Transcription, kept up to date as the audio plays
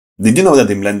Did you know that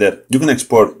in Blender you can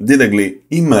export directly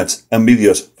images and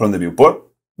videos from the viewport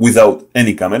without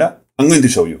any camera? I'm going to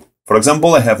show you. For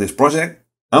example, I have this project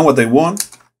and what I want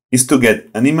is to get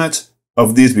an image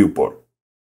of this viewport.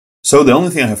 So the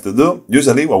only thing I have to do,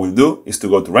 usually what we'll do is to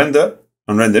go to render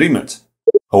and render image.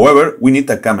 However, we need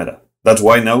a camera. That's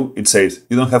why now it says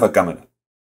you don't have a camera.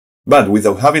 But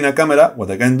without having a camera,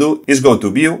 what I can do is go to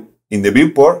view in the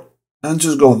viewport and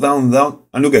just go down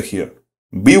and look at here.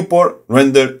 Viewport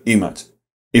render image.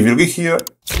 If you look here,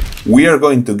 we are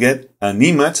going to get an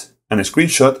image and a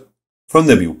screenshot from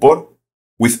the viewport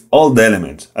with all the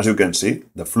elements, as you can see,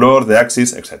 the floor, the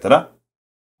axis, etc.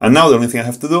 And now the only thing I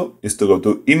have to do is to go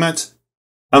to image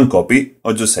and copy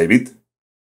or just save it.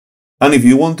 And if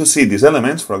you want to see these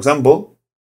elements, for example,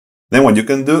 then what you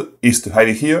can do is to hide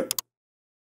it here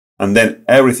and then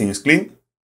everything is clean.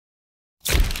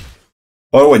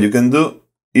 Or what you can do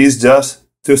is just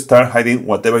to start hiding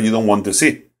whatever you don't want to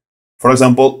see. For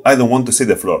example, I don't want to see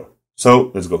the floor.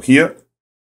 So let's go here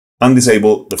and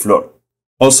disable the floor.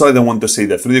 Also, I don't want to see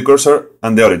the 3D cursor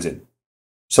and the origin.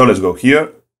 So let's go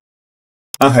here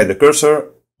and hide the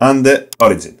cursor and the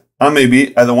origin. And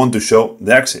maybe I don't want to show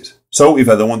the axis. So if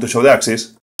I don't want to show the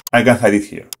axis, I can hide it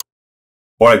here.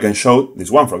 Or I can show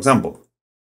this one, for example.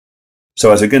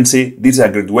 So as you can see, this is a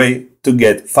great way to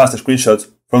get fast screenshots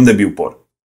from the viewport.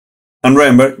 And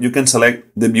remember, you can select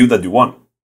the view that you want.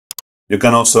 You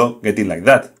can also get it like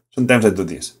that. Sometimes I do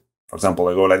this. For example,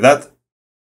 I go like that,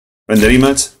 render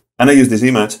image, and I use this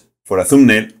image for a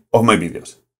thumbnail of my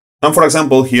videos. And for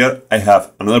example, here I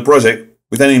have another project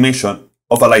with an animation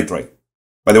of a light ray.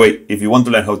 By the way, if you want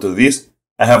to learn how to do this,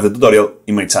 I have the tutorial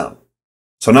in my channel.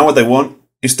 So now what I want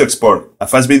is to export a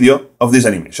fast video of this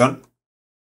animation.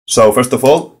 So first of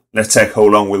all, let's check how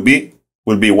long will be.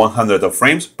 Will be 100 of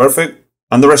frames, perfect.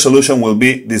 And the resolution will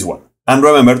be this one. And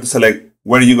remember to select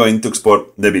where you're going to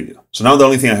export the video. So now the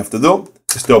only thing I have to do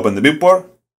is to open the viewport.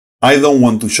 I don't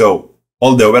want to show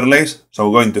all the overlays, so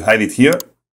I'm going to hide it here.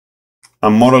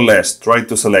 And more or less try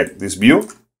to select this view.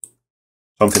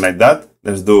 Something like that.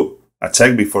 Let's do a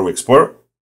check before we export.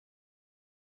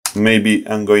 Maybe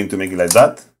I'm going to make it like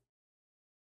that.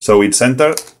 So it's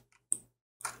centered.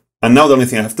 And now the only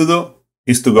thing I have to do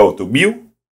is to go to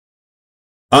view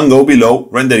and go below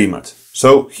render image.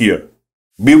 So here,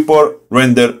 viewport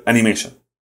render animation.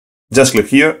 Just click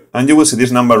here and you will see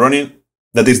this number running.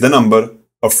 That is the number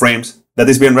of frames that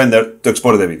is being rendered to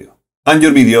export the video. And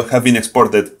your video has been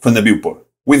exported from the viewport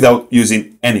without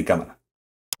using any camera.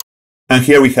 And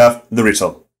here we have the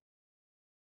result.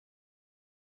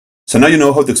 So now you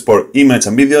know how to export images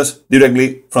and videos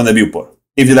directly from the viewport.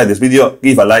 If you like this video,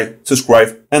 give a like,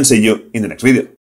 subscribe, and see you in the next video.